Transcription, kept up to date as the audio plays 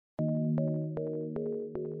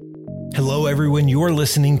Hello, everyone. You're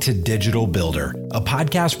listening to Digital Builder, a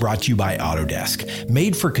podcast brought to you by Autodesk,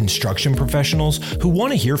 made for construction professionals who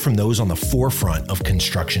want to hear from those on the forefront of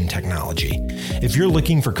construction technology. If you're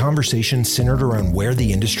looking for conversations centered around where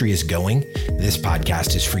the industry is going, this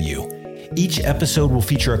podcast is for you. Each episode will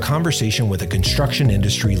feature a conversation with a construction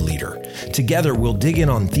industry leader. Together, we'll dig in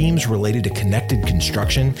on themes related to connected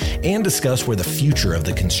construction and discuss where the future of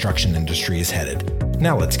the construction industry is headed.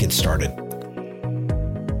 Now let's get started.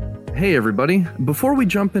 Hey everybody, before we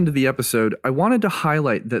jump into the episode, I wanted to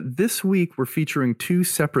highlight that this week we're featuring two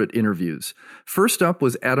separate interviews. First up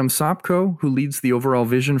was Adam Sopko, who leads the overall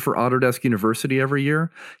vision for Autodesk University every year.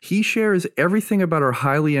 He shares everything about our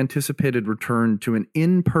highly anticipated return to an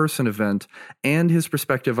in-person event and his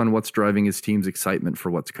perspective on what's driving his team's excitement for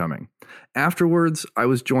what's coming. Afterwards, I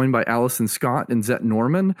was joined by Allison Scott and Zet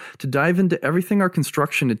Norman to dive into everything our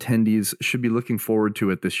construction attendees should be looking forward to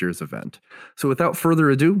at this year's event. So without further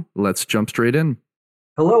ado, let's jump straight in.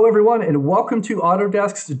 Hello, everyone, and welcome to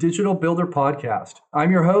Autodesk's Digital Builder Podcast.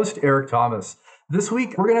 I'm your host, Eric Thomas. This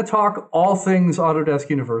week, we're going to talk all things Autodesk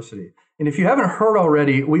University. And if you haven't heard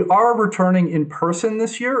already, we are returning in person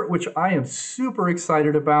this year, which I am super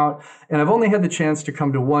excited about. And I've only had the chance to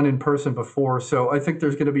come to one in person before, so I think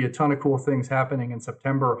there's going to be a ton of cool things happening in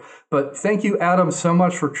September. But thank you, Adam, so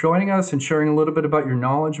much for joining us and sharing a little bit about your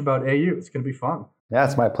knowledge about AU. It's going to be fun. Yeah,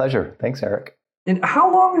 it's my pleasure. Thanks, Eric. And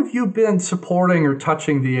how long have you been supporting or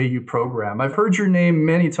touching the AU program? I've heard your name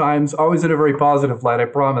many times, always in a very positive light, I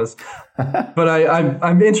promise. But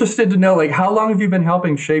I'm interested to know, how long have you been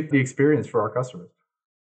helping shape the experience for our customers?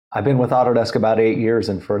 I've been with Autodesk about 8 years,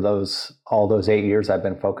 and for all those 8 years, I've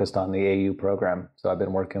been focused on the AU program. So I've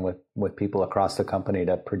been working with people across the company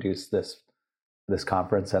to produce this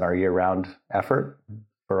conference and our year-round effort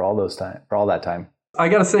for all that time. I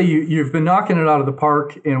got to say, you've been knocking it out of the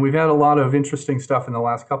park, and we've had a lot of interesting stuff in the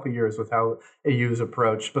last couple of years with how AU's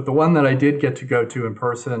approached. But the one that I did get to go to in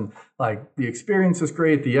person, the experience is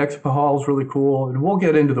great. The expo hall is really cool, and we'll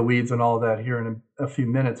get into the weeds and all of that here in a few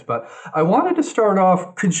minutes. But I wanted to start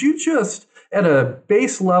off, could you just, at a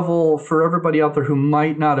base level for everybody out there who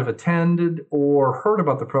might not have attended or heard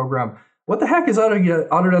about the program, what the heck is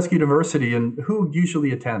Autodesk University and who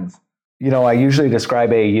usually attends? I usually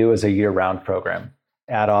describe AU as a year-round program.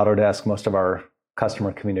 At Autodesk, most of our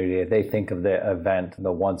customer community, they think of the event,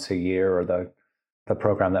 the once a year or the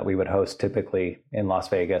program that we would host typically in Las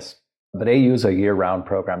Vegas. But AU is a year-round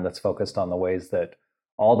program that's focused on the ways that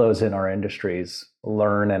all those in our industries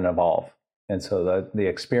learn and evolve. And so the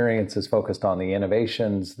experience is focused on the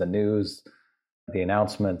innovations, the news, the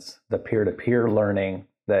announcements, the peer-to-peer learning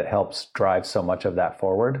that helps drive so much of that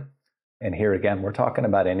forward. And here again, we're talking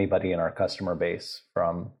about anybody in our customer base,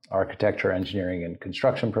 from architecture, engineering, and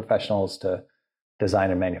construction professionals to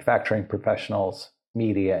design and manufacturing professionals,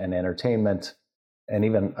 media and entertainment, and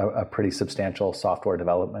even a pretty substantial software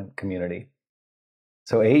development community.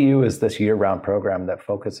 So AU is this year-round program that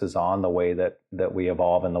focuses on the way that we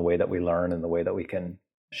evolve and the way that we learn and the way that we can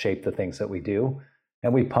shape the things that we do.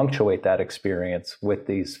 And we punctuate that experience with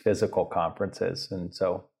these physical conferences. And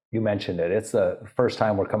so you mentioned it. It's the first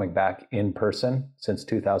time we're coming back in person since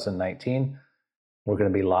 2019. We're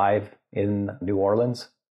going to be live in New Orleans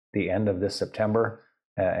the end of this September,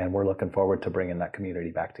 and we're looking forward to bringing that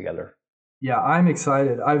community back together. Yeah, I'm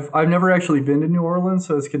excited. I've never actually been to New Orleans,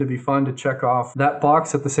 so it's going to be fun to check off that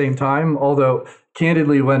box at the same time. Although,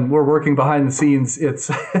 candidly, when we're working behind the scenes, it's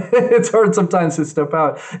it's hard sometimes to step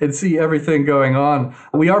out and see everything going on.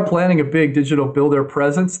 We are planning a big Digital Builder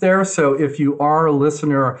presence there, so if you are a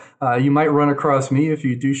listener, you might run across me if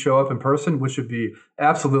you do show up in person, which would be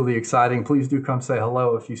absolutely exciting. Please do come say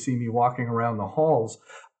hello if you see me walking around the halls.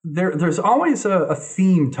 There's always a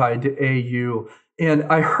theme tied to AU. And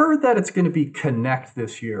I heard that it's going to be Connect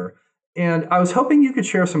this year. And I was hoping you could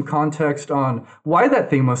share some context on why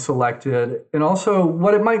that theme was selected and also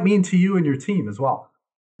what it might mean to you and your team as well.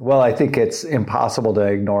 Well, I think it's impossible to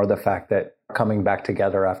ignore the fact that coming back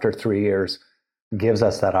together after 3 years gives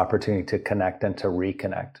us that opportunity to connect and to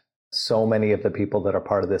reconnect. So many of the people that are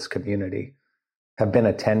part of this community have been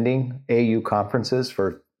attending AU conferences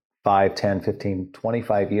for 5, 10, 15,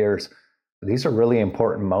 25 years. These are really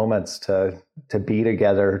important moments to be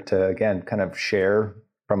together, to, again, kind of share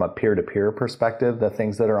from a peer-to-peer perspective the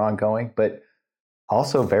things that are ongoing, but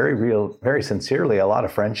also very sincerely, a lot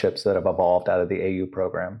of friendships that have evolved out of the AU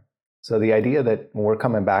program. So the idea that when we're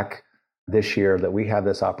coming back this year, that we have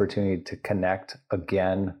this opportunity to connect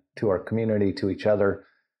again to our community, to each other,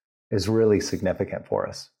 is really significant for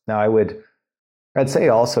us. Now, I'd say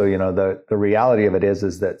also, the reality of it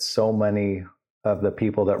is that so many of the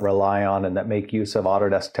people that rely on and that make use of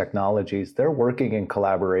Autodesk technologies, they're working in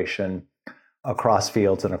collaboration across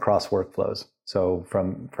fields and across workflows. So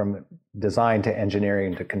from design to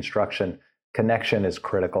engineering to construction, connection is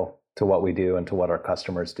critical to what we do and to what our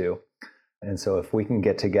customers do. And so if we can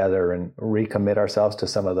get together and recommit ourselves to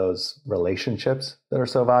some of those relationships that are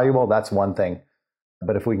so valuable, that's one thing.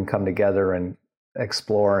 But if we can come together and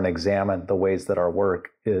explore and examine the ways that our work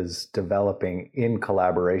is developing in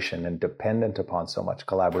collaboration and dependent upon so much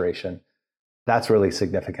collaboration, that's really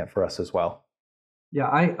significant for us as well. Yeah,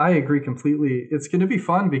 I agree completely. It's going to be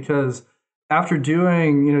fun because after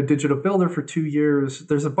doing, Digital Builder for 2 years,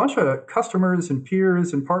 there's a bunch of customers and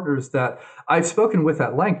peers and partners that I've spoken with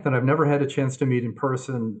at length that I've never had a chance to meet in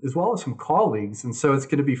person, as well as some colleagues. And so it's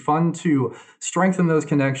going to be fun to strengthen those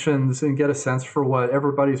connections and get a sense for what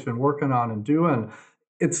everybody's been working on and doing.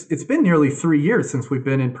 It's been nearly 3 years since we've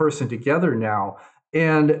been in person together now.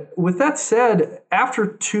 And with that said, after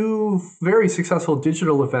 2 very successful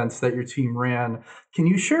digital events that your team ran, can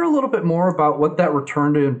you share a little bit more about what that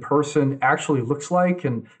return to in-person actually looks like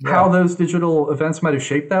and how those digital events might have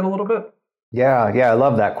shaped that a little bit? Yeah, I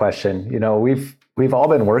love that question. We've all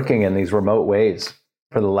been working in these remote ways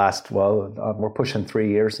for the last, we're pushing 3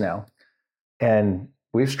 years now. And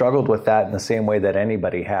we've struggled with that in the same way that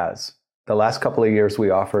anybody has. The last couple of years,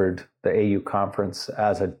 we offered the AU conference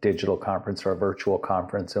as a digital conference or a virtual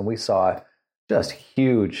conference, and we saw just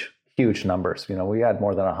huge numbers. We had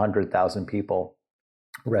more than 100,000 people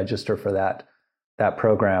register for that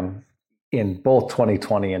program in both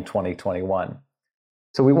 2020 and 2021.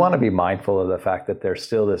 So we want to be mindful of the fact that there's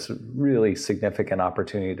still this really significant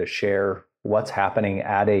opportunity to share what's happening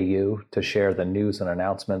at AU, to share the news and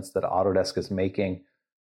announcements that Autodesk is making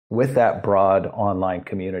with that broad online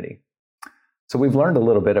community. So we've learned a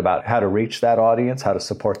little bit about how to reach that audience, how to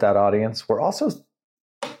support that audience. We're also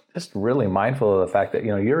just really mindful of the fact that,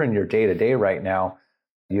 you're in your day-to-day right now.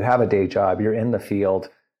 You have a day job, you're in the field.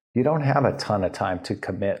 You don't have a ton of time to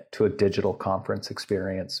commit to a digital conference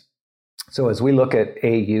experience. So as we look at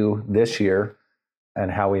AU this year and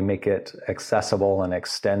how we make it accessible and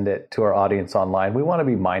extend it to our audience online, we want to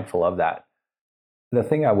be mindful of that. The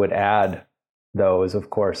thing I would add, though, is, of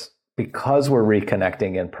course, because we're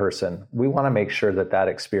reconnecting in person, we want to make sure that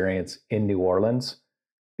experience in New Orleans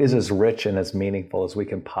is as rich and as meaningful as we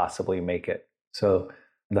can possibly make it. So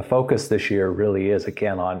the focus this year really is,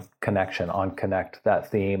 again, on connection, on connect, that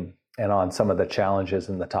theme, and on some of the challenges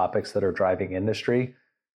and the topics that are driving industry.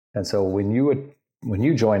 And so when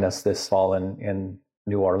you join us this fall in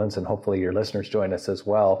New Orleans, and hopefully your listeners join us as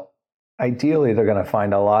well, ideally, they're going to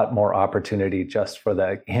find a lot more opportunity just for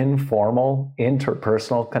the informal,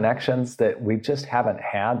 interpersonal connections that we just haven't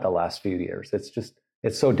had the last few years.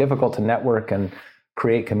 It's so difficult to network and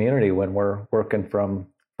create community when we're working from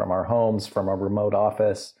our homes, from a remote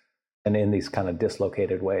office, and in these kind of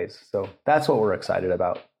dislocated ways. So that's what we're excited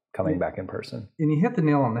about coming back in person. And you hit the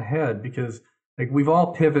nail on the head because we've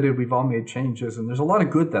all pivoted, we've all made changes, and there's a lot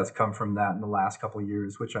of good that's come from that in the last couple of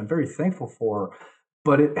years, which I'm very thankful for.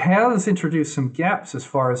 But it has introduced some gaps as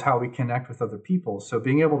far as how we connect with other people. So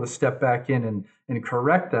being able to step back in and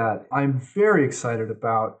correct that, I'm very excited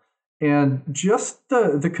about. And just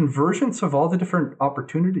the convergence of all the different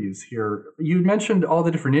opportunities here. You mentioned all the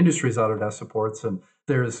different industries Autodesk supports, and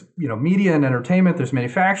there's media and entertainment, there's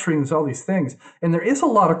manufacturing, there's all these things. And there is a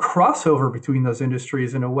lot of crossover between those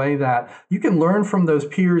industries in a way that you can learn from those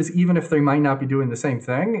peers even if they might not be doing the same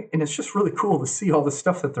thing. And it's just really cool to see all the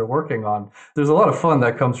stuff that they're working on. There's a lot of fun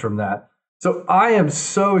that comes from that. So I am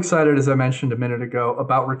so excited, as I mentioned a minute ago,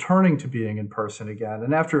 about returning to being in person again.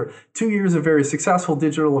 And after 2 years of very successful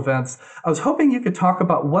digital events, I was hoping you could talk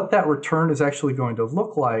about what that return is actually going to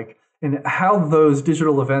look like and how those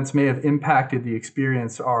digital events may have impacted the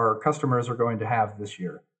experience our customers are going to have this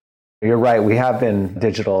year. You're right. We have been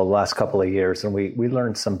digital the last couple of years, and we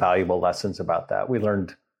learned some valuable lessons about that. We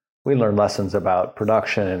learned lessons about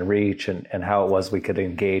production and reach and how it was we could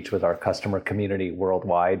engage with our customer community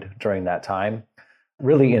worldwide during that time.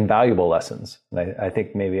 Really invaluable lessons. And I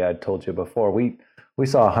think maybe I told you before, we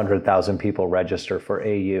saw 100,000 people register for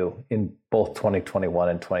AU in both 2021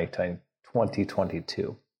 and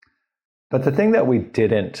 2022. But the thing that we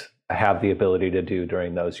didn't have the ability to do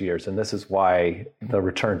during those years, and this is why the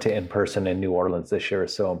return to in-person in New Orleans this year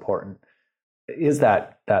is so important, is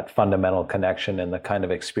that fundamental connection and the kind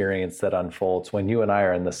of experience that unfolds when you and I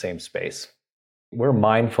are in the same space. We're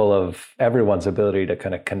mindful of everyone's ability to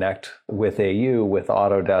kind of connect with AU, with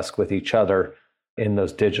Autodesk, with each other in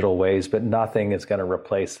those digital ways, but nothing is going to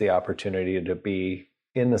replace the opportunity to be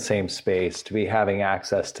in the same space, to be having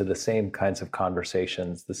access to the same kinds of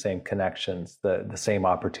conversations, the same connections, the same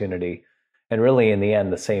opportunity. and really in the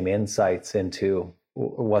end, the same insights into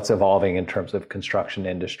what's evolving in terms of construction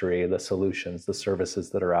industry, the solutions, the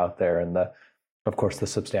services that are out there, and of course, the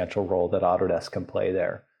substantial role that Autodesk can play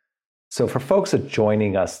there. So for folks that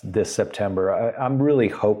joining us this September, I'm really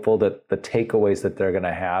hopeful that the takeaways that they're going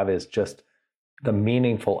to have is just the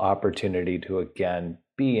meaningful opportunity to, again,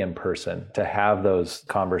 be in person, to have those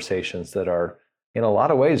conversations that are, in a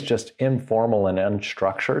lot of ways, just informal and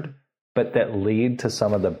unstructured, but that lead to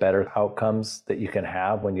some of the better outcomes that you can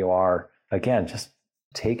have when you are, again, just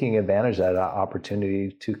taking advantage of that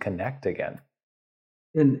opportunity to connect again.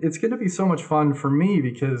 And it's going to be so much fun for me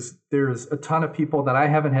because there's a ton of people that I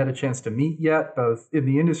haven't had a chance to meet yet, both in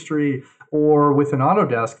the industry or within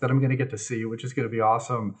Autodesk, that I'm going to get to see, which is going to be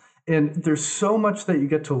awesome. And there's so much that you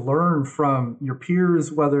get to learn from your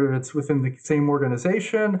peers, whether it's within the same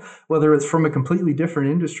organization, whether it's from a completely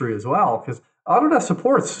different industry as well, because Autodesk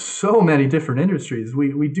supports so many different industries.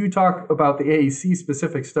 We do talk about the AEC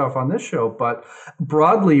specific stuff on this show, but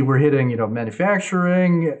broadly we're hitting,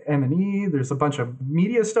 manufacturing, M&E. There's a bunch of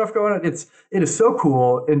media stuff going on. It is so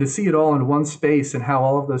cool, and to see it all in one space and how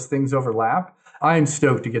all of those things overlap, I'm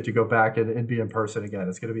stoked to get to go back and be in person again.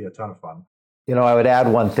 It's going to be a ton of fun. I would add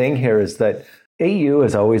one thing here is that AU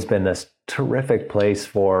has always been this terrific place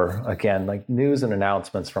for, again, like news and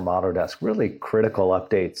announcements from Autodesk, really critical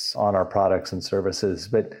updates on our products and services.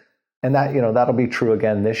 And that, that'll be true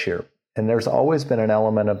again this year. And there's always been an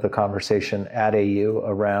element of the conversation at AU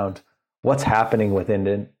around what's happening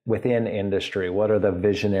within industry. What are the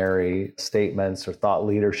visionary statements or thought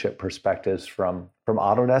leadership perspectives from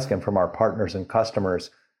Autodesk and from our partners and customers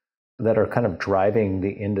that are kind of driving the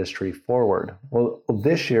industry forward? Well,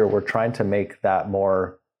 this year, we're trying to make that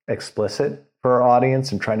more explicit for our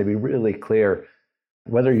audience and trying to be really clear,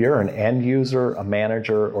 whether you're an end user, a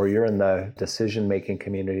manager, or you're in the decision-making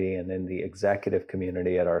community and in the executive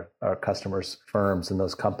community at our customers' firms and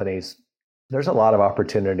those companies, there's a lot of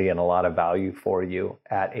opportunity and a lot of value for you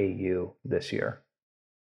at AU this year.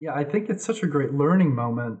 Yeah, I think it's such a great learning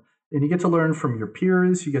moment. And you get to learn from your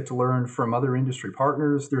peers, you get to learn from other industry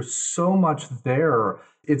partners. There's so much there.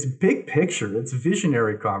 It's big picture, it's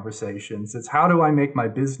visionary conversations. It's how do I make my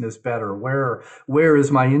business better? Where is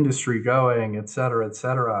my industry going, et cetera, et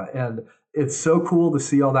cetera. And it's so cool to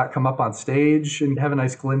see all that come up on stage and have a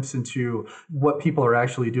nice glimpse into what people are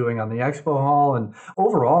actually doing on the expo hall. And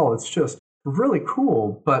overall, it's just really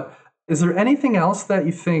cool. But is there anything else that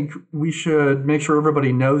you think we should make sure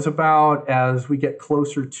everybody knows about as we get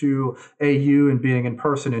closer to AU and being in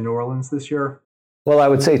person in New Orleans this year? Well, I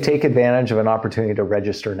would say take advantage of an opportunity to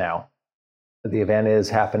register now. The event is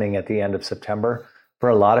happening at the end of September. For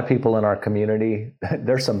a lot of people in our community,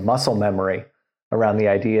 there's some muscle memory around the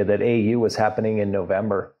idea that AU was happening in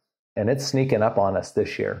November, and it's sneaking up on us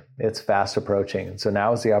this year. It's fast approaching. And so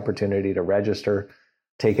now is the opportunity to register,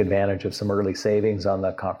 take advantage of some early savings on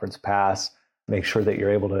the conference pass, make sure that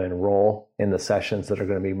you're able to enroll in the sessions that are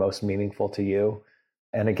going to be most meaningful to you.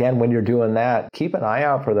 And again, when you're doing that, keep an eye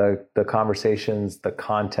out for the conversations, the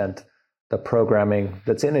content, the programming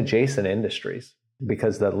that's in adjacent industries,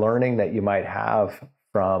 because the learning that you might have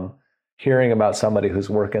from hearing about somebody who's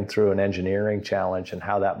working through an engineering challenge and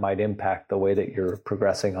how that might impact the way that you're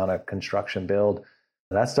progressing on a construction build,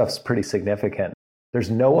 that stuff's pretty significant.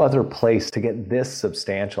 There's no other place to get this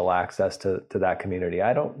substantial access to that community.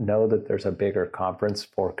 I don't know that there's a bigger conference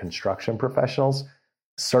for construction professionals,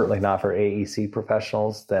 certainly not for AEC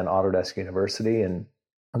professionals, than Autodesk University, and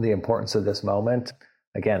the importance of this moment.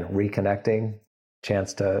 Again, reconnecting,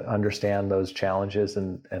 chance to understand those challenges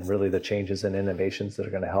and really the changes and innovations that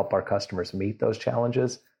are going to help our customers meet those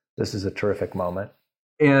challenges. This is a terrific moment.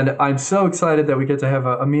 And I'm so excited that we get to have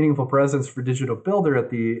a meaningful presence for Digital Builder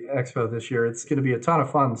at the Expo this year. It's going to be a ton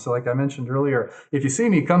of fun. So like I mentioned earlier, if you see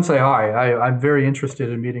me, come say hi. I'm very interested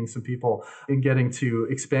in meeting some people and getting to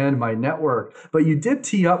expand my network. But you did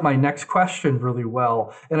tee up my next question really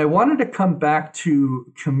well. And I wanted to come back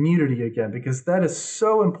to community again, because that is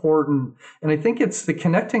so important. And I think it's the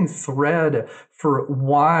connecting thread for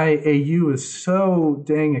why AU is so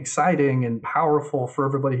dang exciting and powerful for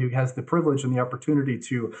everybody who has the privilege and the opportunity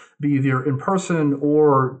to be either in person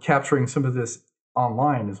or capturing some of this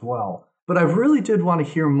online as well. But I really did want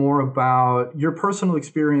to hear more about your personal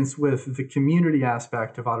experience with the community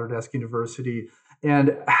aspect of Autodesk University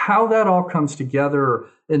and how that all comes together,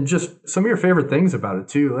 and just some of your favorite things about it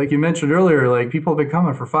too. Like you mentioned earlier, like people have been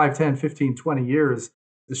coming for 5, 10, 15, 20 years.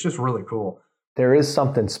 It's just really cool. There is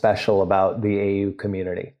something special about the AU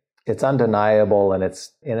community. It's undeniable, and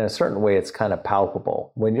it's, in a certain way, it's kind of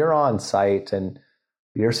palpable. When you're on site and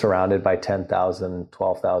you're surrounded by 10,000,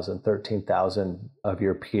 12,000, 13,000 of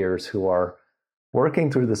your peers who are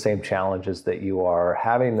working through the same challenges that you are,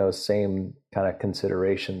 having those same kind of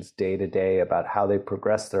considerations day to day about how they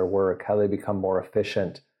progress their work, how they become more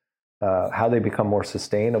efficient, how they become more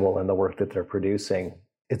sustainable in the work that they're producing.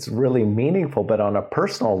 It's really meaningful, but on a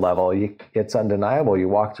personal level, it's undeniable. You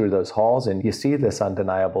walk through those halls and you see this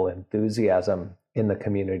undeniable enthusiasm in the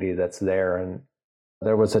community that's there. And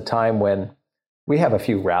there was a time when we have a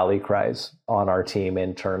few rally cries on our team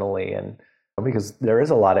internally, and because there is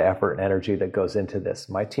a lot of effort and energy that goes into this.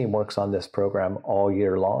 My team works on this program all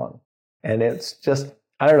year long. And it's just,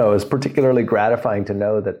 I don't know, it's particularly gratifying to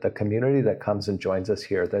know that the community that comes and joins us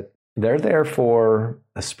here, that they're there for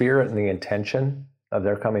the spirit and the intention of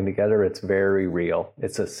their coming together. It's very real.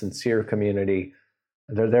 It's a sincere community.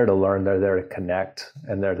 They're there to learn, they're there to connect,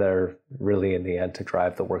 and they're there really in the end to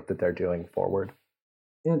drive the work that they're doing forward.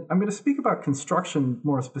 And I'm going to speak about construction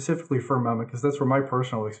more specifically for a moment, because that's where my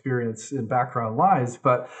personal experience and background lies.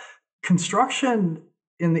 But construction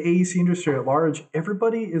in the AEC industry at large,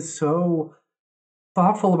 everybody is so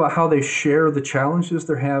thoughtful about how they share the challenges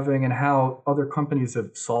they're having and how other companies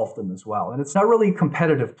have solved them as well. And it's not really a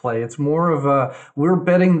competitive play. It's more of a, we're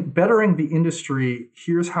bettering the industry.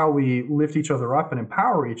 Here's how we lift each other up and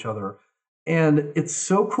empower each other. And it's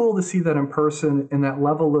so cool to see that in person and that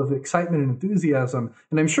level of excitement and enthusiasm.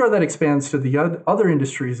 And I'm sure that expands to the other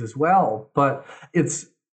industries as well. But it's,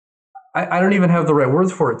 I don't even have the right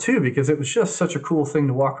words for it too, because it was just such a cool thing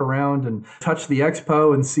to walk around and touch the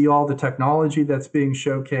expo and see all the technology that's being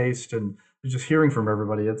showcased and just hearing from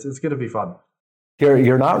everybody. It's going to be fun.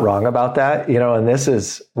 You're not wrong about that, and this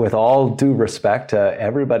is with all due respect to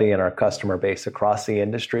everybody in our customer base across the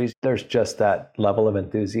industries. There's just that level of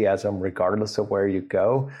enthusiasm regardless of where you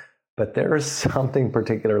go. But there is something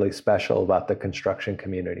particularly special about the construction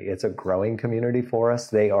community. It's a growing community for us.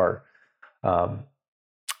 They're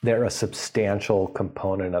a substantial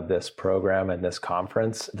component of this program and this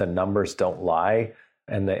conference. The numbers don't lie.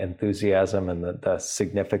 And the enthusiasm and the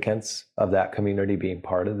significance of that community being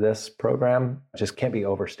part of this program just can't be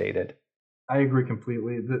overstated. I agree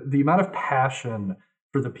completely. The amount of passion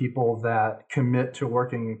for the people that commit to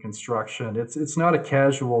working in construction, it's not a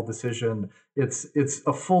casual decision. It's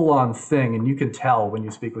a full-on thing, and you can tell when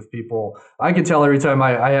you speak with people. I can tell every time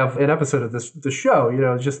I have an episode of the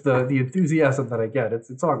show, just the enthusiasm that I get.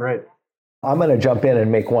 It's all great. I'm going to jump in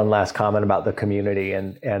and make one last comment about the community,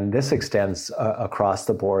 and this extends across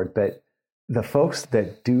the board, but the folks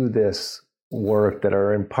that do this work, that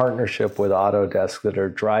are in partnership with Autodesk, that are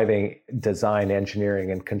driving design, engineering,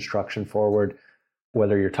 and construction forward,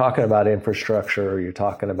 whether you're talking about infrastructure or you're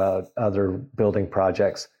talking about other building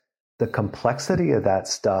projects, the complexity of that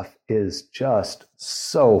stuff is just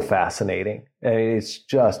so fascinating. And it's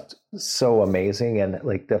just so amazing. And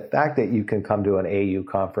like the fact that you can come to an AU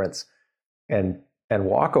conference and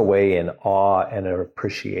walk away in awe and an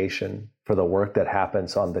appreciation for the work that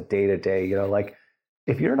happens on the day-to-day. Like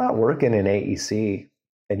if you're not working in AEC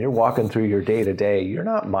and you're walking through your day-to-day, you're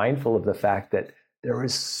not mindful of the fact that there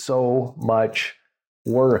is so much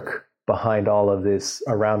work behind all of this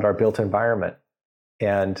around our built environment.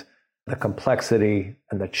 And the complexity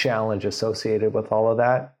and the challenge associated with all of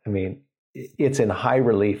that, it's in high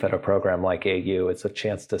relief at a program like AU. It's a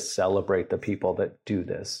chance to celebrate the people that do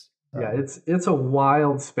this. Yeah, it's a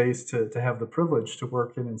wild space to have the privilege to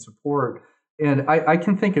work in and support. And I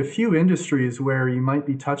can think of few industries where you might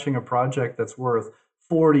be touching a project that's worth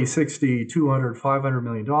 40, 60, 200, $500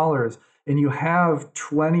 million, and you have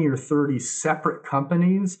 20 or 30 separate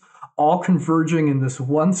companies all converging in this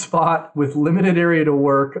one spot with limited area to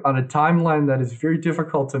work on a timeline that is very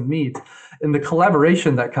difficult to meet. And the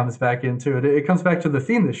collaboration that comes back into it, it comes back to the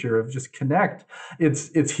theme this year of just connect.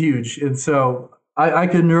 It's huge. And so I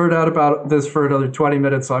could nerd out about this for another 20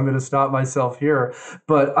 minutes, so I'm going to stop myself here.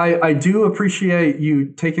 But I do appreciate you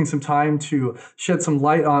taking some time to shed some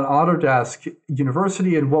light on Autodesk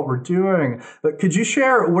University and what we're doing. But could you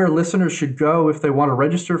share where listeners should go if they want to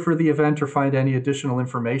register for the event or find any additional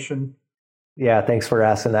information? Yeah, thanks for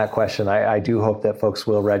asking that question. I do hope that folks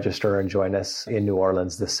will register and join us in New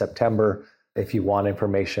Orleans this September. If you want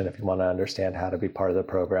information, if you want to understand how to be part of the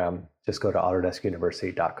program, just go to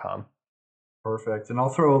autodeskuniversity.com. Perfect. And I'll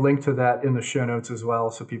throw a link to that in the show notes as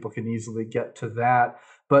well so people can easily get to that.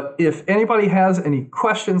 But if anybody has any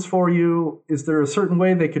questions for you, is there a certain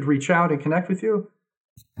way they could reach out and connect with you?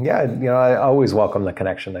 Yeah, I always welcome the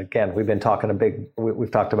connection. Again, we've talked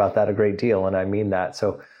about that a great deal, and I mean that.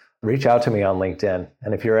 So reach out to me on LinkedIn.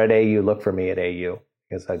 And if you're at AU, look for me at AU,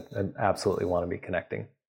 because I absolutely want to be connecting.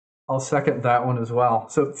 I'll second that one as well.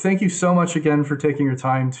 So thank you so much again for taking your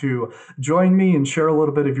time to join me and share a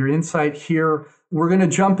little bit of your insight here. We're going to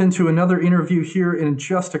jump into another interview here in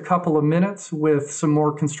just a couple of minutes with some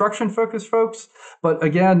more construction-focused folks. But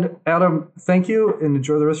again, Adam, thank you and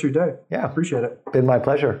enjoy the rest of your day. Yeah. Appreciate it. Been my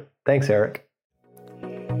pleasure. Thanks, Eric.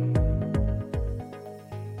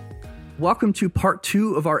 Welcome to part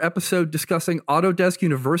 2 of our episode discussing Autodesk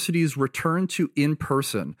University's return to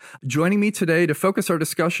in-person. Joining me today to focus our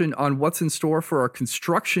discussion on what's in store for our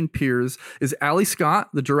construction peers is Ali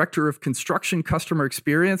Scott, the Director of Construction Customer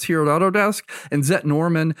Experience here at Autodesk, and Zet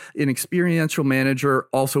Norman, an Experiential Manager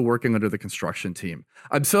also working under the construction team.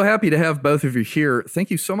 I'm so happy to have both of you here.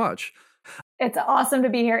 Thank you so much. It's awesome to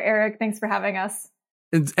be here, Eric. Thanks for having us.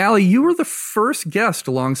 And Ali, you were the first guest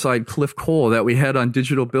alongside Cliff Cole that we had on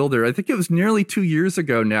Digital Builder. I think it was nearly 2 years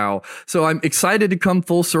ago now. So I'm excited to come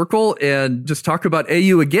full circle and just talk about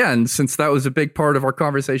AU again, since that was a big part of our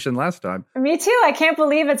conversation last time. Me too. I can't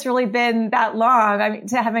believe it's really been that long. I mean,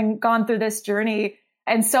 to having gone through this journey,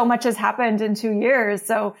 and so much has happened in 2 years.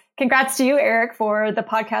 So congrats to you, Eric, for the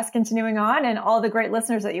podcast continuing on and all the great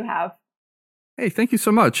listeners that you have. Hey, thank you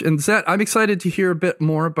so much. And Zet, I'm excited to hear a bit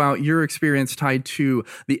more about your experience tied to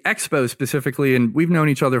the expo specifically. And we've known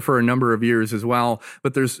each other for a number of years as well,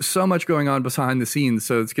 but there's so much going on behind the scenes.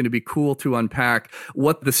 So it's going to be cool to unpack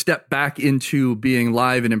what the step back into being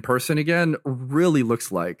live and in person again really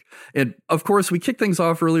looks like. And of course, we kicked things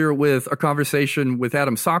off earlier with a conversation with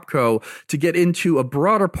Adam Sopko to get into a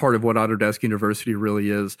broader part of what Autodesk University really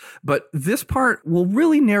is. But this part will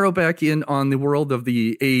really narrow back in on the world of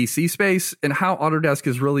the AEC space and how Autodesk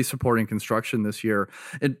is really supporting construction this year.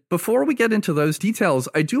 And before we get into those details,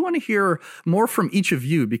 I do want to hear more from each of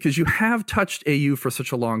you because you have touched AU for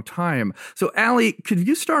such a long time. So Ali, could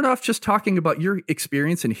you start off just talking about your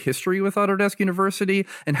experience and history with Autodesk University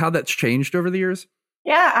and how that's changed over the years?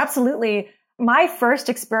 Yeah, absolutely. My first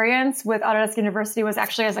experience with Autodesk University was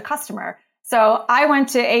actually as a customer. So I went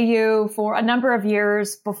to AU for a number of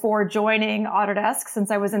years before joining Autodesk, since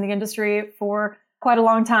I was in the industry for quite a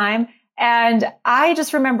long time. And I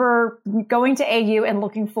just remember going to AU and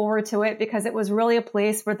looking forward to it because it was really a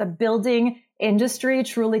place where the building industry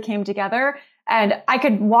truly came together. And I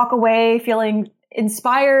could walk away feeling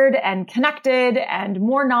inspired and connected and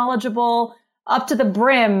more knowledgeable up to the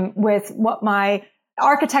brim with what my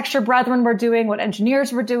architecture brethren were doing, what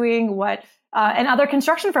engineers were doing, what and other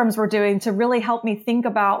construction firms were doing to really help me think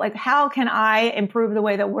about, like, how can I improve the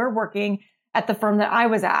way that we're working at the firm that I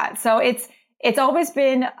was at? So it's always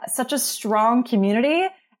been such a strong community.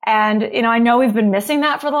 And, I know we've been missing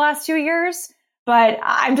that for the last 2 years, but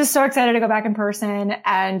I'm just so excited to go back in person.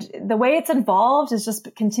 And the way it's evolved is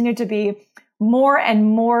just continued to be more and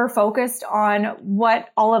more focused on what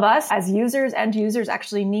all of us as end users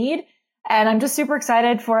actually need. And I'm just super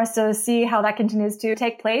excited for us to see how that continues to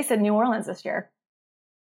take place in New Orleans this year.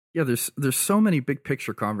 Yeah, there's so many big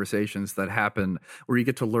picture conversations that happen where you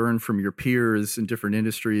get to learn from your peers in different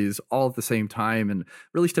industries all at the same time and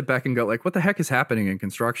really step back and go, like, what the heck is happening in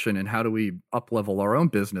construction and how do we up-level our own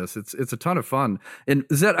business? It's a ton of fun. And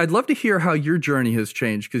Zet, I'd love to hear how your journey has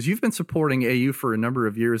changed because you've been supporting AU for a number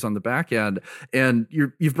of years on the back end and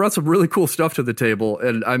you've brought some really cool stuff to the table.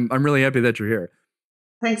 And I'm really happy that you're here.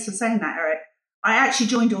 Thanks for saying that, Eric. I actually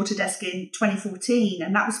joined Autodesk in 2014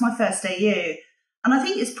 and that was my first AU. And I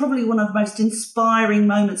think it's probably one of the most inspiring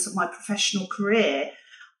moments of my professional career.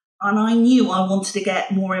 And I knew I wanted to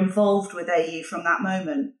get more involved with AU from that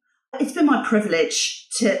moment. It's been my privilege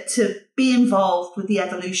to be involved with the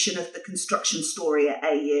evolution of the construction story at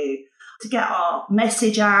AU, to get our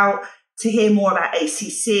message out, to hear more about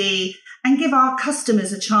ACC, and give our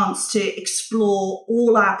customers a chance to explore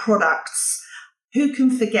all our products. Who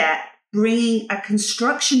can forget bringing a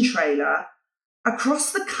construction trailer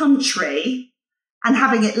across the country and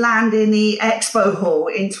having it land in the Expo Hall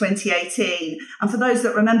in 2018. And for those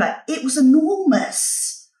that remember, it was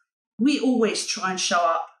enormous. We always try and show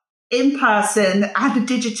up in person and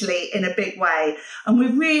digitally in a big way. And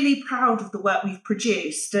we're really proud of the work we've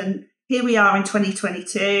produced. And here we are in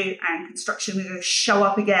 2022 and construction is going to show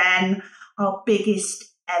up again, our biggest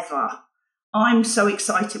ever. I'm so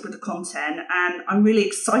excited with the content and I'm really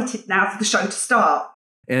excited now for the show to start.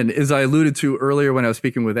 And as I alluded to earlier when I was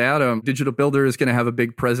speaking with Adam, Digital Builder is going to have a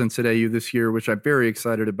big presence at AU this year, which I'm very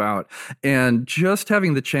excited about. And just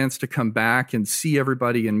having the chance to come back and see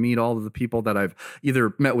everybody and meet all of the people that I've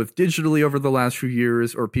either met with digitally over the last few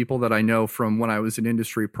years or people that I know from when I was in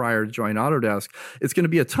industry prior to join Autodesk, it's going to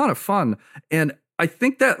be a ton of fun. And I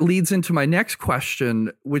think that leads into my next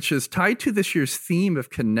question, which is tied to this year's theme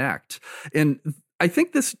of Connect. And I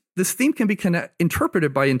think this theme can be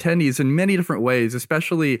interpreted by attendees in many different ways,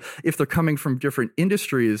 especially if they're coming from different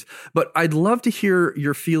industries. But I'd love to hear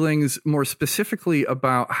your feelings more specifically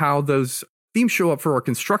about how those theme show up for our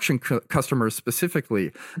construction customers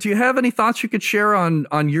specifically. Do you have any thoughts you could share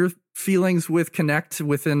on your feelings with Connect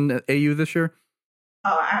within AU this year?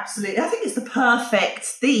 Oh, absolutely. I think it's the perfect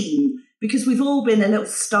theme because we've all been a little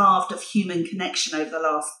starved of human connection over the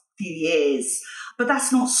last few years. But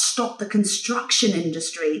that's not stopped the construction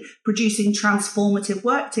industry producing transformative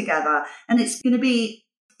work together. And it's going to be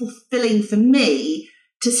fulfilling for me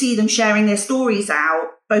to see them sharing their stories out,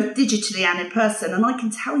 both digitally and in person. And I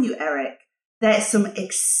can tell you, Eric, there's some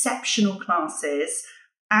exceptional classes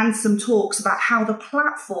and some talks about how the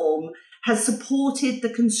platform has supported the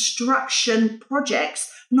construction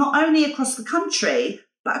projects, not only across the country,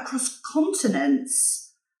 but across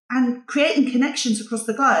continents and creating connections across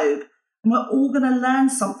the globe. And we're all going to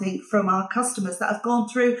learn something from our customers that have gone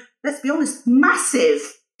through, let's be honest, massive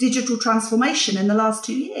digital transformation in the last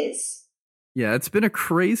 2 years. Yeah, it's been a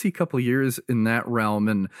crazy couple of years in that realm.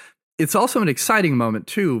 And it's also an exciting moment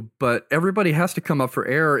too, but everybody has to come up for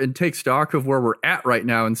air and take stock of where we're at right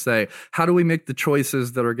now and say, how do we make the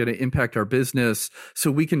choices that are going to impact our business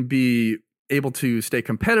so we can be able to stay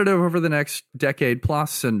competitive over the next decade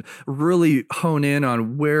plus and really hone in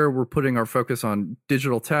on where we're putting our focus on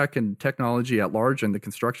digital tech and technology at large in the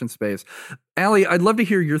construction space. Allie, I'd love to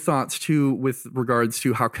hear your thoughts too with regards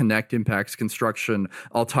to how Connect impacts construction,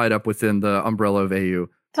 all tied up within the umbrella of AU.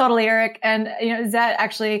 Totally, Eric. And, Zet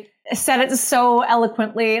actually said it so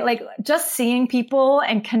eloquently, like just seeing people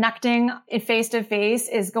and connecting face to face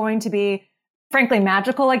is going to be, frankly,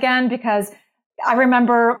 magical again, because I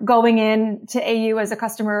remember going in to AU as a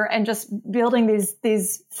customer and just building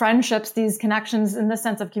these friendships, these connections in the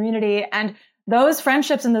sense of community. And those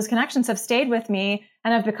friendships and those connections have stayed with me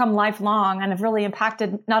and have become lifelong and have really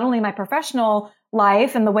impacted not only my professional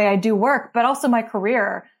life and the way I do work, but also my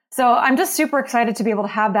career. So I'm just super excited to be able to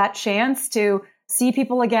have that chance to see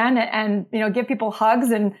people again and give people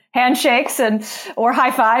hugs and handshakes or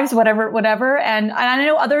high fives, whatever. And I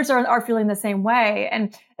know others are feeling the same way.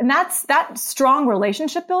 And that strong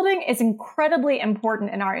relationship building is incredibly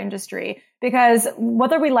important in our industry because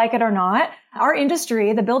whether we like it or not, our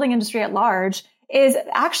industry, the building industry at large, is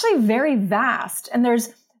actually very vast. And there's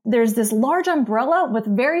this large umbrella with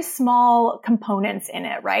very small components in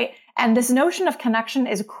it, right? And this notion of connection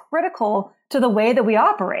is critical to the way that we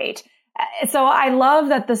operate. So I love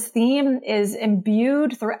that this theme is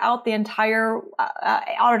imbued throughout the entire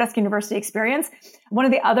Autodesk University experience. One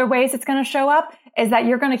of the other ways it's going to show up is that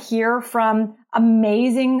you're going to hear from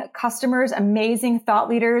amazing customers, amazing thought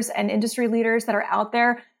leaders and industry leaders that are out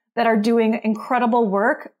there that are doing incredible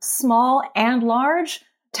work, small and large,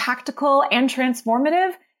 tactical and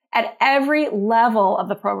transformative at every level of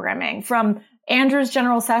the programming, from Andrew's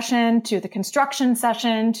general session to the construction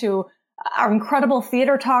session to our incredible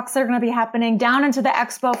theater talks that are going to be happening down into the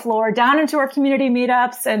expo floor, down into our community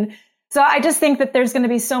meetups. And so I just think that there's going to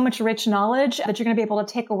be so much rich knowledge that you're going to be able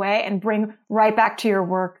to take away and bring right back to your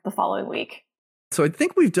work the following week. So I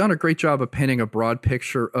think we've done a great job of painting a broad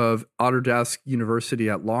picture of Autodesk University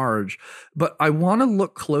at large, but I want to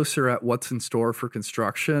look closer at what's in store for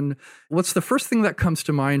construction. What's the first thing that comes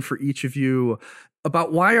to mind for each of you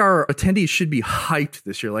about why our attendees should be hyped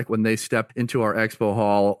this year, like when they step into our expo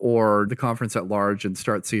hall or the conference at large and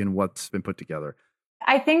start seeing what's been put together?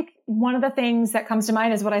 I think one of the things that comes to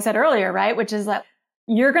mind is what I said earlier, right? Which is that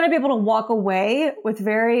you're going to be able to walk away with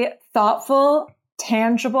very thoughtful,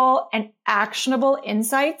 tangible, and actionable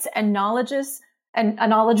insights and knowledges and a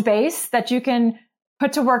knowledge base that you can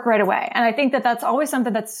put to work right away. And I think that that's always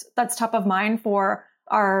something that's top of mind for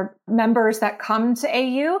our members that come to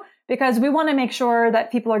AU, because we want to make sure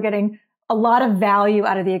that people are getting a lot of value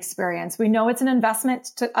out of the experience. We know it's an investment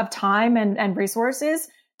of time and resources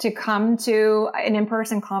to come to an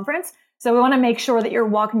in-person conference. So we want to make sure that you're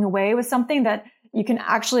walking away with something that you can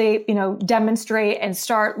actually, demonstrate and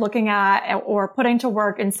start looking at or putting to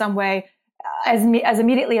work in some way as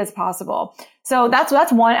immediately as possible. So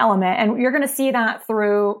that's one element. And you're going to see that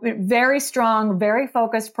through very strong, very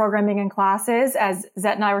focused programming and classes, as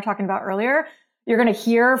Zet and I were talking about earlier. You're going to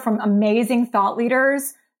hear from amazing thought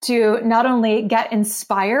leaders to not only get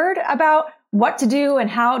inspired about what to do and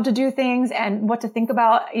how to do things and what to think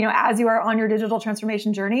about, as you are on your digital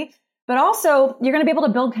transformation journey, but also you're going to be able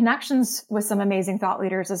to build connections with some amazing thought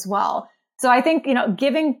leaders as well. So I think,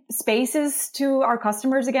 giving spaces to our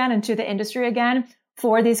customers again and to the industry again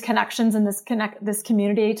for these connections and this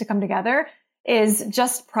community to come together is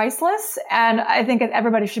just priceless. And I think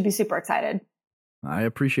everybody should be super excited. I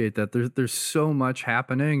appreciate that. There's so much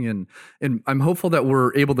happening, and I'm hopeful that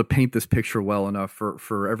we're able to paint this picture well enough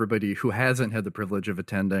for everybody who hasn't had the privilege of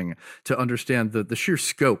attending to understand the sheer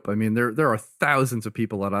scope. I mean, there are thousands of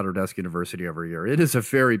people at Autodesk University every year. It is a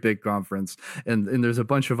very big conference, and there's a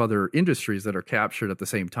bunch of other industries that are captured at the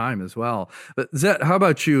same time as well. But Zet, how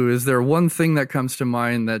about you? Is there one thing that comes to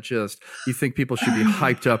mind that just you think people should be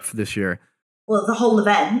hyped up for this year? Well, the whole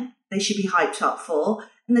event they should be hyped up for.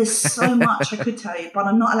 And there's so much I could tell you, but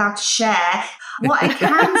I'm not allowed to share. What I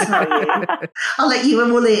can tell you, I'll let you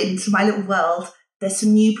all into my little world. There's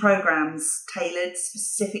some new programs tailored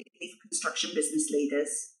specifically for construction business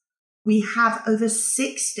leaders. We have over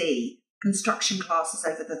 60 construction classes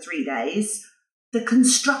over the 3 days. The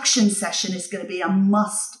construction session is going to be a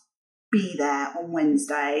must be there on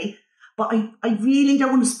Wednesday. But I really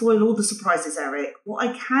don't want to spoil all the surprises, Eric. What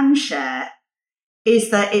I can share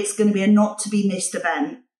is that it's going to be a not to be missed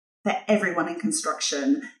event for everyone in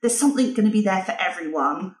construction. There's something going to be there for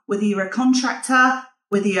everyone, whether you're a contractor,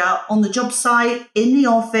 whether you're on the job site, in the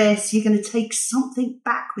office, you're going to take something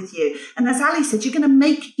back with you. And as Ali said, you're going to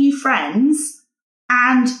make new friends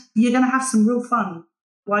and you're going to have some real fun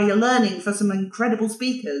while you're learning from some incredible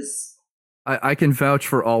speakers. I can vouch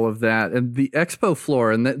for all of that. And the expo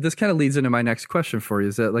floor, and this kind of leads into my next question for you,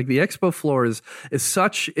 is that like the expo floor is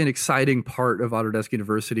such an exciting part of Autodesk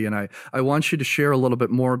University. And I want you to share a little bit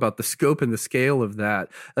more about the scope and the scale of that.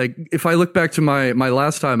 Like if I look back to my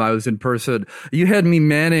last time I was in person, you had me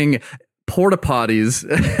manning porta potties,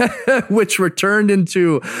 which were turned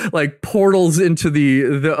into like portals into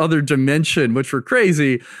the other dimension, which were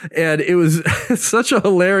crazy. And it was such a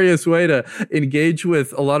hilarious way to engage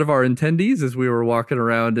with a lot of our attendees as we were walking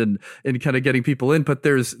around and kind of getting people in. But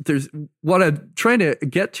there's what I'm trying to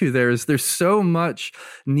get to there is there's so much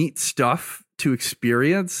neat stuff to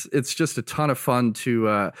experience. It's just a ton of fun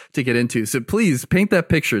to get into. So please paint that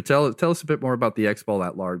picture. Tell us a bit more about the expo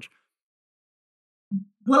at large.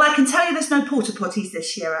 Well, I can tell you there's no porta potties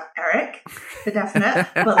this year, Eric, for definite.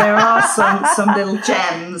 But there are some little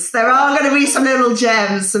gems. There are going to be some little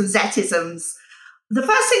gems, some Zetisms. The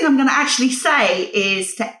first thing I'm going to actually say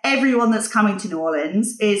is to everyone that's coming to New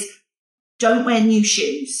Orleans is don't wear new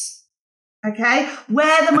shoes. Okay?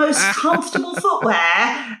 Wear the most comfortable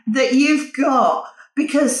footwear that you've got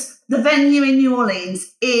because the venue in New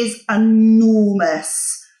Orleans is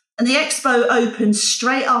enormous. And the expo opens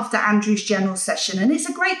straight after Andrew's general session. And it's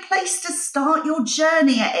a great place to start your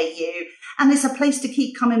journey at AU. And it's a place to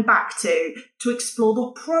keep coming back to explore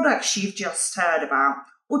the products you've just heard about,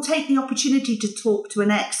 or take the opportunity to talk to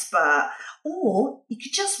an expert. Or you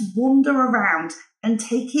could just wander around and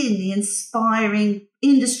take in the inspiring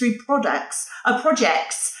industry projects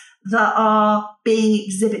that are being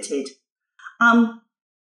exhibited.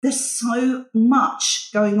 There's so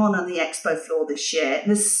much going on the expo floor this year.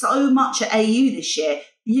 There's so much at AU this year.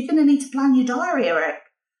 You're going to need to plan your diary, Eric.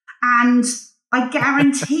 And I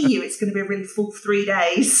guarantee you it's going to be a really full 3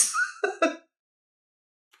 days.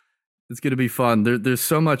 It's going to be fun. There's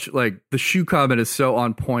so much, like the shoe comment is so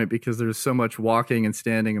on point because there's so much walking and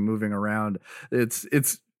standing and moving around.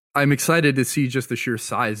 I'm excited to see just the sheer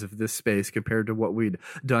size of this space compared to what we'd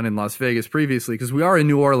done in Las Vegas previously, because we are in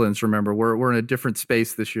New Orleans, remember. We're in a different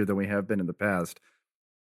space this year than we have been in the past.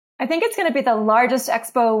 I think it's going to be the largest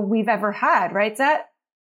expo we've ever had, right, Zet?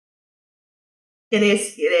 It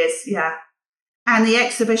is, yeah. And the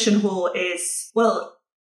exhibition hall is, well,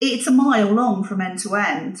 it's a mile long from end to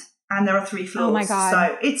end, and there are 3 floors. Oh my God.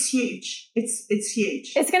 So it's huge. It's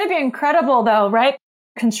huge. It's going to be incredible, though, right?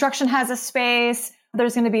 Construction has a space.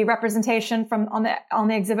 There's going to be representation from on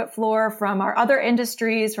the exhibit floor from our other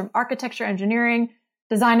industries, from architecture, engineering,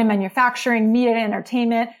 design and manufacturing, media and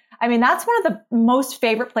entertainment. I mean, that's one of the most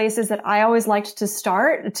favorite places that I always liked to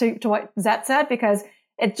start, to what Zet said, because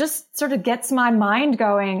it just sort of gets my mind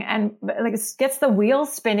going and like gets the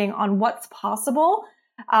wheels spinning on what's possible,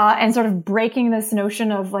 and sort of breaking this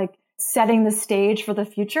notion of like setting the stage for the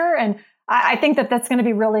future. And I think that that's going to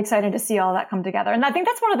be really exciting to see all that come together. And I think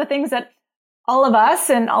that's one of the things that all of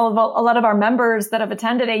us and a lot of our members that have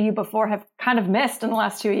attended AU before have kind of missed in the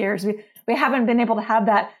last 2 years. We haven't been able to have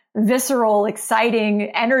that visceral, exciting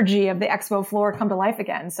energy of the expo floor come to life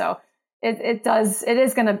again. So it's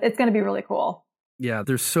going to be really cool. Yeah,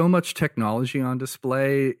 there's so much technology on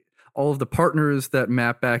display. all of the partners that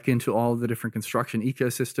map back into all of the different construction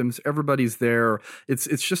ecosystems. Everybody's there. It's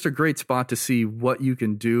just a great spot to see what you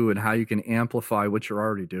can do and how you can amplify what you're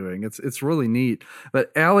already doing. It's really neat.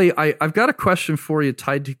 But Allie, I've got a question for you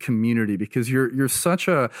tied to community, because you're such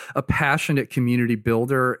a passionate community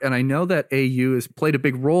builder, and I know that AU has played a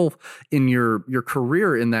big role in your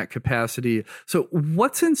career in that capacity. So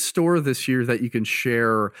what's in store this year that you can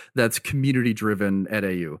share that's community driven at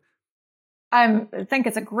AU? I think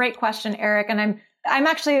it's a great question, Eric. And I'm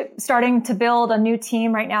actually starting to build a new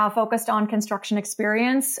team right now focused on construction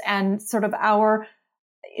experience and sort of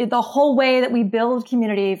the whole way that we build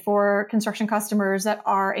community for construction customers that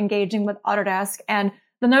are engaging with Autodesk. And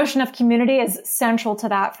the notion of community is central to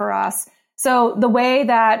that for us. So the way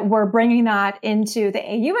that we're bringing that into the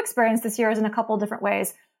AU experience this year is in a couple of different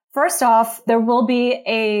ways. First off, there will be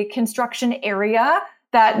a construction area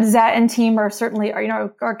that Zet and team are certainly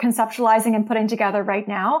are conceptualizing and putting together right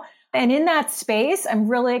now. And in that space, I'm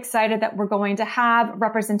really excited that we're going to have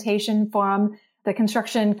representation from the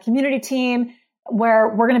construction community team, where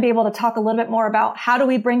we're going to be able to talk a little bit more about how do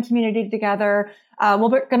we bring community together.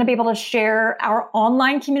 We're going to be able to share our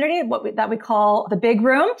online community, that we call the big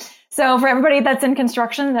room. So for everybody that's in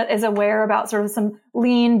construction that is aware about sort of some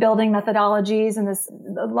lean building methodologies, and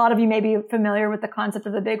a lot of you may be familiar with the concept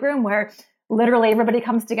of the big room, where literally everybody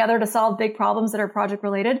comes together to solve big problems that are project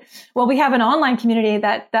related. Well, we have an online community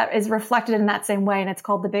that is reflected in that same way, and it's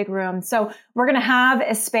called the Big Room. So we're going to have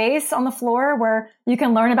a space on the floor where you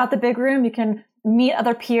can learn about the Big Room. You can meet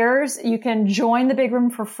other peers. You can join the Big Room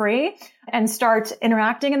for free and start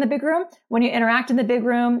interacting in the Big Room. When you interact in the Big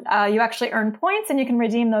Room, you actually earn points, and you can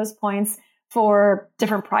redeem those points for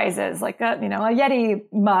different prizes, like a Yeti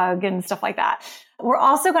mug and stuff like that. We're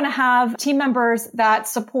also going to have team members that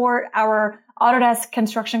support our Autodesk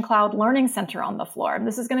Construction Cloud Learning Center on the floor. And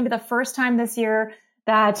this is going to be the first time this year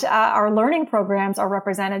that our learning programs are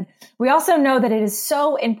represented. We also know that it is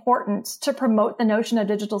so important to promote the notion of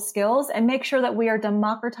digital skills and make sure that we are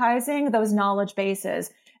democratizing those knowledge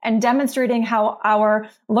bases and demonstrating how our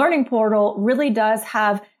learning portal really does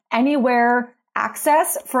have anywhere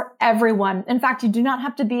access for everyone. In fact, you do not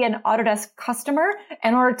have to be an Autodesk customer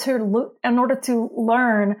in order to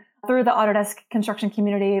learn through the Autodesk Construction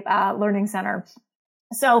Community Learning Center.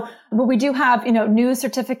 So, but we do have, new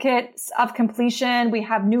certificates of completion. We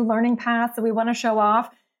have new learning paths that we want to show off,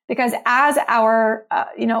 because as our,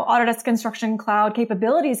 Autodesk Construction Cloud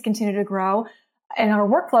capabilities continue to grow and our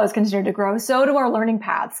workflows continue to grow, so do our learning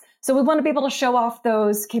paths. So we want to be able to show off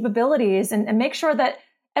those capabilities and make sure that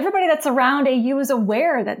everybody that's around AU is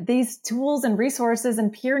aware that these tools and resources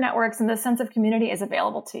and peer networks and the sense of community is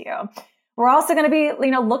available to you. We're also going to be,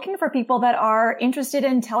 looking for people that are interested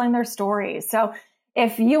in telling their stories. So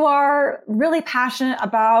if you are really passionate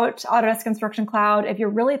about Autodesk Construction Cloud, if you're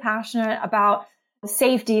really passionate about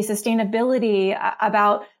safety, sustainability,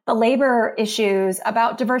 about the labor issues,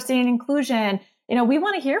 about diversity and inclusion, we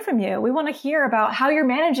want to hear from you. We want to hear about how you're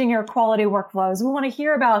managing your quality workflows. We want to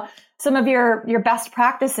hear about some of your best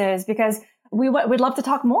practices, because we'd love to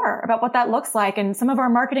talk more about what that looks like. And some of our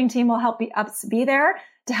marketing team will help us be there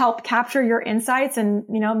to help capture your insights. And,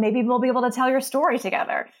 maybe we'll be able to tell your story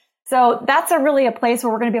together. So that's really a place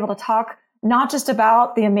where we're going to be able to talk not just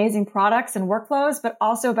about the amazing products and workflows, but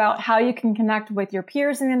also about how you can connect with your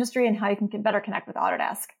peers in the industry and how you can better connect with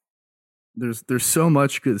Autodesk. There's so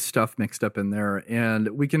much good stuff mixed up in there,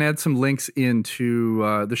 and we can add some links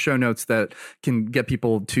into the show notes that can get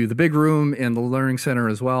people to the Big Room and the Learning Center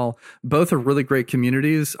as well. Both are really great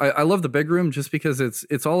communities. I love the Big Room just because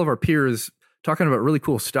it's all of our peers talking about really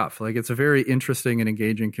cool stuff. Like, it's a very interesting and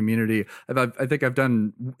engaging community. I think I've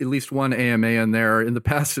done at least one AMA in there in the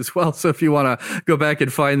past as well. So if you want to go back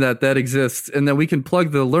and find that exists. And then we can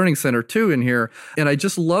plug the Learning Center too in here. And I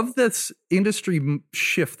just love this industry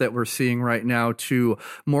shift that we're seeing right now to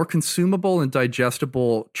more consumable and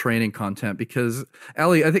digestible training content. Because,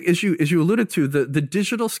 Allie, I think as you alluded to, the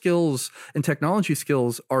digital skills and technology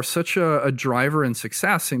skills are such a driver in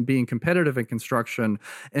success in being competitive in construction.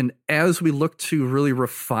 And as we look to really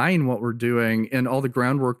refine what we're doing and all the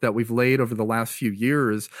groundwork that we've laid over the last few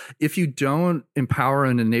years, if you don't empower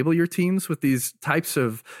and enable your teams with these types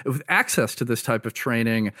with access to this type of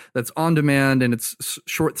training that's on demand and it's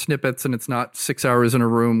short snippets and it's not 6 hours in a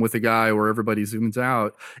room with a guy where everybody zooms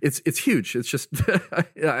out, it's huge. It's just,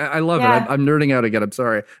 I love it. I'm nerding out again. I'm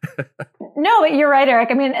sorry. No, you're right, Eric.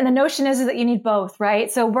 I mean, and the notion is that you need both,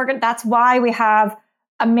 right? So that's why we have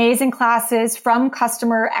amazing classes from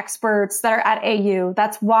customer experts that are at AU.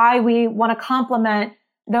 That's why we want to complement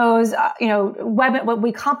those,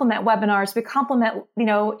 we complement webinars, we complement,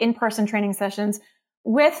 in-person training sessions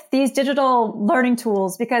with these digital learning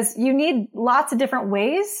tools, because you need lots of different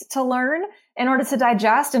ways to learn in order to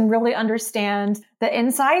digest and really understand the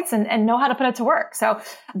insights and know how to put it to work. So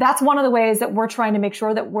that's one of the ways that we're trying to make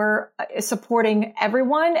sure that we're supporting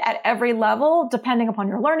everyone at every level, depending upon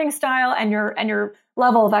your learning style and your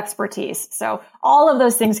level of expertise. So all of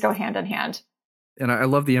those things go hand in hand. And I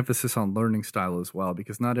love the emphasis on learning style as well,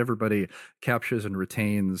 because not everybody captures and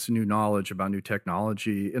retains new knowledge about new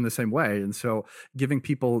technology in the same way. And so giving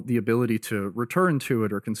people the ability to return to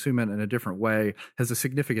it or consume it in a different way has a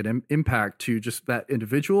significant impact to just that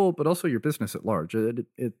individual, but also your business at large. The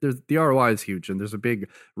ROI is huge, and there's a big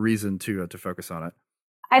reason to focus on it.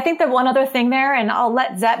 I think that one other thing there, and I'll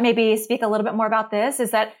let Zet maybe speak a little bit more about this,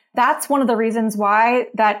 is that that's one of the reasons why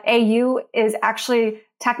that AU is actually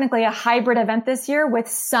technically a hybrid event this year with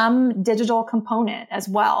some digital component as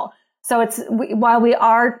well. So while we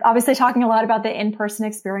are obviously talking a lot about the in-person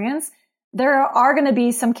experience, there are going to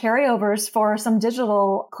be some carryovers for some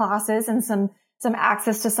digital classes and some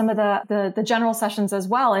access to some of the general sessions as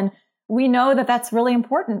well. And we know that that's really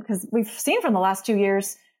important, because we've seen from the last 2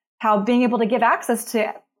 years how being able to give access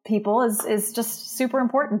to people is just super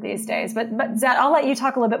important these days. But Zet, I'll let you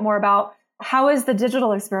talk a little bit more about how is the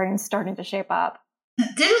digital experience starting to shape up?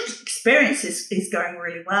 Digital experience is going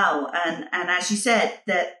really well. And as you said,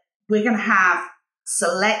 that we're going to have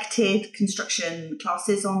selected construction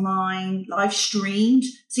classes online, live streamed,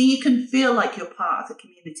 so you can feel like you're part of the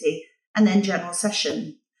community, and then general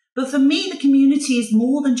session. But for me, the community is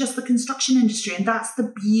more than just the construction industry, and that's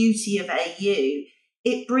the beauty of AU.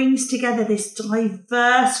 It brings together this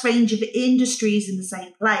diverse range of industries in the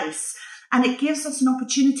same place, and it gives us an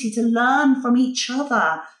opportunity to learn from each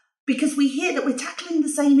other, because we hear that we're tackling the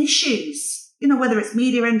same issues, whether it's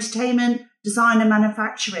media, entertainment, design and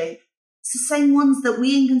manufacturing. It's the same ones that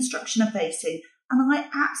we in construction are facing. And I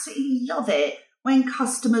absolutely love it when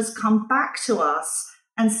customers come back to us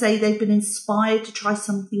and say they've been inspired to try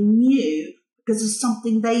something new because of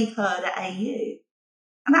something they've heard at AU.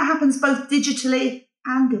 And that happens both digitally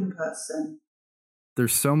and in person.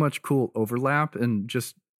 There's so much cool overlap, and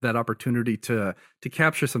just that opportunity to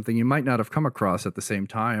capture something you might not have come across at the same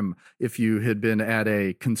time if you had been at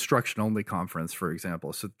a construction only conference, for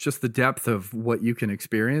example. So just the depth of what you can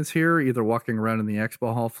experience here, either walking around in the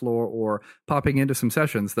expo hall floor or popping into some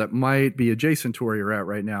sessions that might be adjacent to where you're at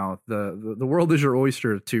right now. The world is your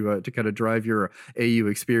oyster to kind of drive your AU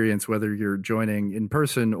experience, whether you're joining in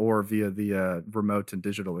person or via the remote and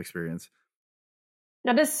digital experience.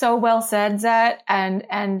 That is so well said, Zet,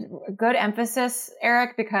 and good emphasis,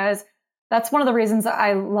 Eric, because that's one of the reasons that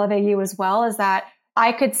I love AU as well, is that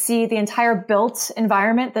I could see the entire built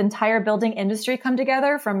environment, the entire building industry come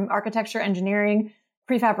together, from architecture, engineering,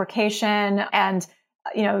 prefabrication, and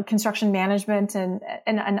construction management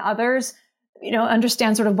and others,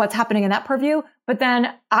 understand sort of what's happening in that purview. But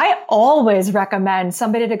then I always recommend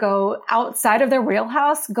somebody to go outside of their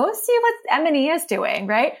wheelhouse, go see what M&E is doing,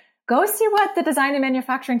 right? Go see what the design and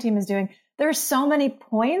manufacturing team is doing. There's so many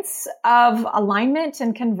points of alignment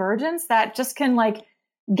and convergence that just can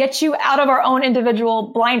get you out of our own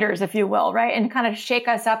individual blinders, if you will, right? And kind of shake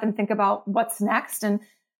us up and think about what's next. And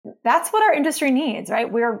that's what our industry needs, right?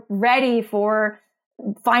 We're ready for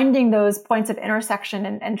finding those points of intersection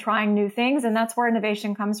and trying new things. And that's where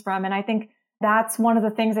innovation comes from. And I think that's one of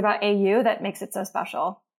the things about AU that makes it so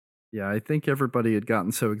special. Yeah, I think everybody had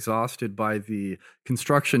gotten so exhausted by the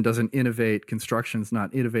construction doesn't innovate, construction's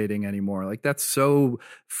not innovating anymore. That's so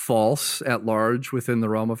false at large within the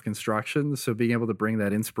realm of construction. So being able to bring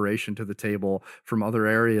that inspiration to the table from other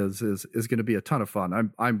areas is going to be a ton of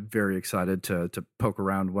fun. I'm very excited to poke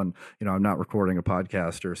around when I'm not recording a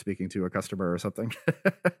podcast or speaking to a customer or something.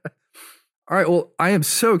 All right. Well, I am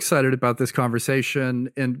so excited about this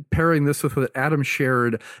conversation, and pairing this with what Adam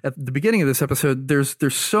shared at the beginning of this episode. There's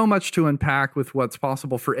so much to unpack with what's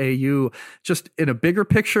possible for AU, just in a bigger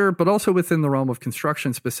picture, but also within the realm of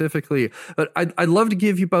construction specifically. But I'd love to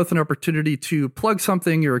give you both an opportunity to plug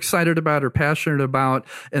something you're excited about or passionate about,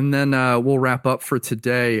 and then we'll wrap up for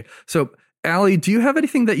today. So, Allie, do you have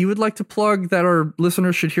anything that you would like to plug that our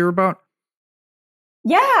listeners should hear about?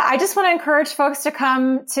 Yeah, I just want to encourage folks to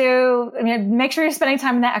come to, make sure you're spending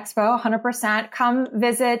time in the expo, 100%. Come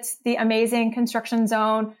visit the amazing construction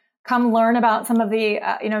zone. Come learn about some of the,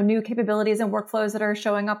 new capabilities and workflows that are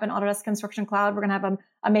showing up in Autodesk Construction Cloud. We're going to have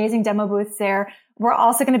amazing demo booths there. We're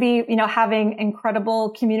also going to be, having incredible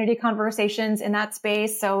community conversations in that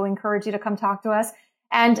space. So encourage you to come talk to us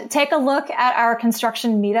and take a look at our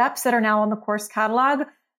construction meetups that are now on the course catalog.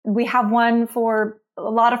 We have one for a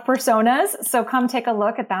lot of personas. So come take a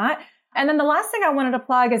look at that. And then the last thing I wanted to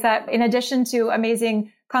plug is that in addition to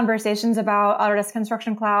amazing conversations about Autodesk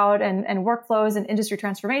Construction Cloud and workflows and industry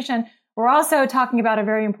transformation, we're also talking about a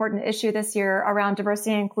very important issue this year around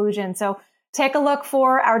diversity and inclusion. So take a look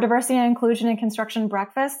for our diversity and inclusion in construction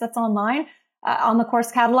breakfast that's online on the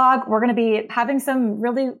course catalog. We're going to be having some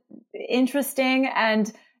really interesting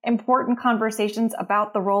and important conversations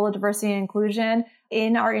about the role of diversity and inclusion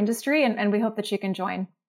in our industry, and we hope that you can join.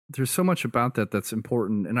 There's so much about that that's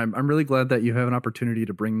important. And I'm really glad that you have an opportunity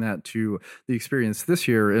to bring that to the experience this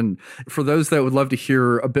year. And for those that would love to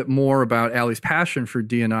hear a bit more about Allie's passion for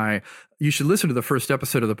D&I, you should listen to the first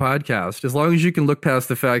episode of the podcast. As long as you can look past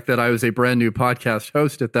the fact that I was a brand new podcast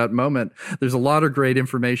host at that moment, there's a lot of great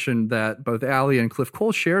information that both Allie and Cliff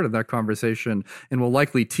Cole shared in that conversation, and will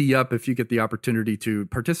likely tee up if you get the opportunity to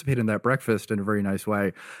participate in that breakfast in a very nice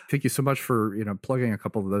way. Thank you so much for plugging a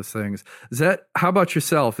couple of those things. Zet, how about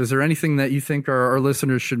yourself? Is there anything that you think our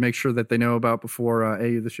listeners should make sure that they know about before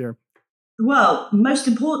AU this year? Well, most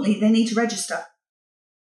importantly, they need to register.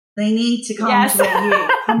 They need to come to AU.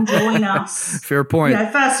 Come join us. Fair point.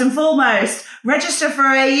 First and foremost, register for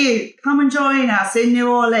AU. Come and join us in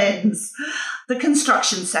New Orleans. The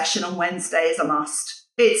construction session on Wednesday is a must.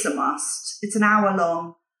 It's a must. It's an hour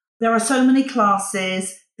long. There are so many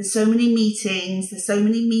classes. There's so many meetings. There's so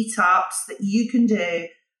many meetups that you can do.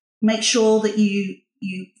 Make sure that you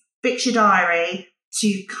fix your diary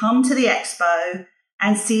to come to the expo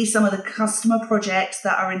and see some of the customer projects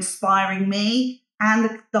that are inspiring me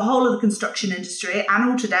and the whole of the construction industry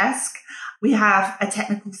and Autodesk. We have a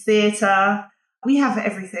technical theatre. We have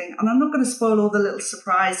everything. And I'm not going to spoil all the little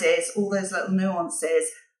surprises, all those little nuances,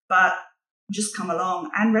 but just come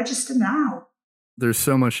along and register now. There's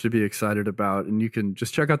so much to be excited about, and you can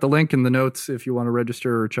just check out the link in the notes if you want to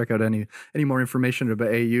register or check out any more information about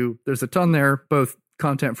AU. There's a ton there, both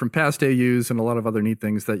content from past AUs and a lot of other neat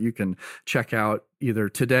things that you can check out either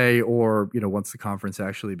today or, once the conference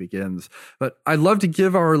actually begins. But I'd love to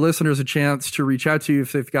give our listeners a chance to reach out to you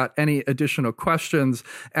if they've got any additional questions.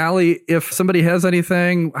 Allie, if somebody has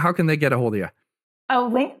anything, how can they get a hold of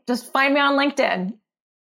you? Just find me on LinkedIn.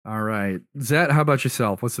 All right. Zet, how about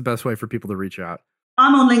yourself? What's the best way for people to reach out?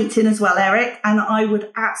 I'm on LinkedIn as well, Eric, and I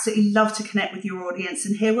would absolutely love to connect with your audience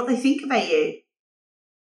and hear what they think about you.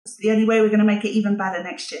 It's the only way we're going to make it even better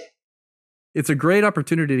next year. It's a great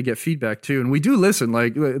opportunity to get feedback too. And we do listen,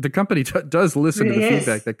 like the company does listen to the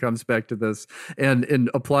feedback that comes back to this and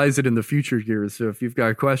applies it in the future years. So if you've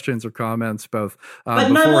got questions or comments, both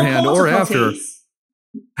beforehand or after.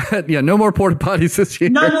 Yeah, no more porta potties this year.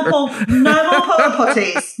 No more porta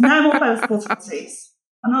potties. No more porta potties.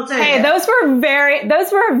 I'm not doing it.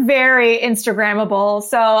 Those were very Instagrammable.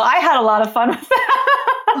 So I had a lot of fun with that.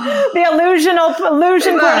 The illusion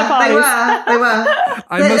porta potties. They were.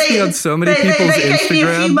 I must be on so many people's Instagram. They gave me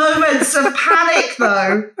a few moments of panic,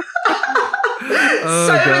 though.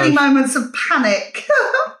 Many moments of panic.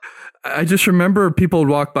 I just remember people would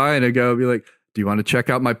walk by and I'd be like, do you want to check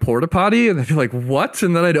out my porta potty? And they'd be like, what?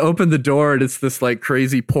 And then I'd open the door and it's this like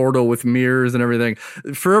crazy portal with mirrors and everything.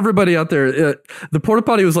 For everybody out there, the porta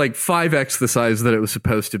potty was like 5x the size that it was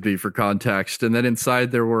supposed to be for context. And then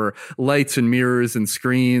inside there were lights and mirrors and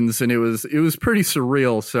screens, and it was pretty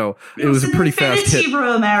surreal. So it was a pretty fast hit. Infinity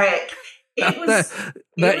room, Eric.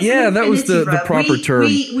 That was the proper term.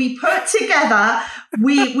 We put together,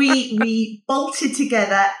 we bolted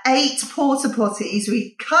together 8 porta potties.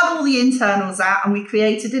 We cut all the internals out and we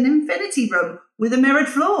created an infinity room with a mirrored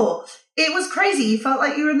floor. It was crazy. You felt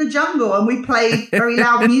like you were in the jungle, and we played very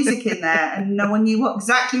loud music in there, and no one knew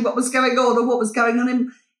exactly what was going on or what was going on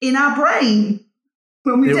in our brain.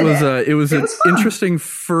 It was an interesting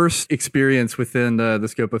first experience within the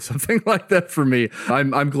scope of something like that for me.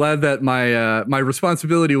 I'm glad that my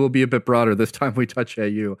responsibility will be a bit broader this time we touch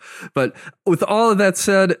AU. But with all of that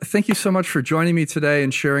said, thank you so much for joining me today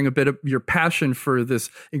and sharing a bit of your passion for this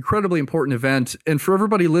incredibly important event. And for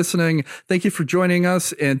everybody listening, thank you for joining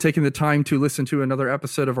us and taking the time to listen to another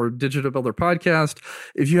episode of our Digital Builder podcast.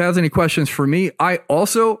 If you have any questions for me, I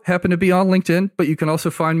also happen to be on LinkedIn, but you can also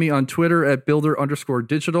find me on Twitter at builder_digital.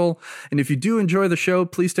 And if you do enjoy the show,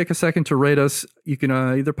 please take a second to rate us. You can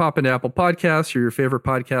either pop into Apple Podcasts or your favorite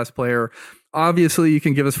podcast player. Obviously, you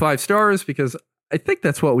can give us 5 stars because I think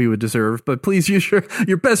that's what we would deserve, but please use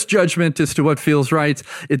your best judgment as to what feels right.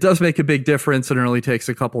 It does make a big difference and it only takes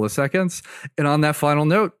a couple of seconds. And on that final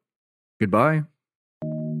note, goodbye.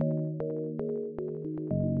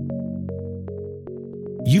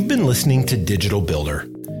 You've been listening to Digital Builder.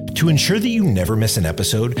 To ensure that you never miss an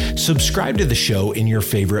episode, subscribe to the show in your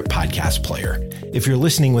favorite podcast player. If you're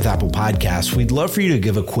listening with Apple Podcasts, we'd love for you to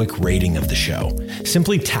give a quick rating of the show.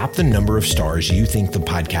 Simply tap the number of stars you think the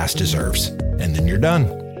podcast deserves, and then you're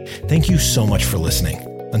done. Thank you so much for listening.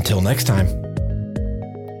 Until next time.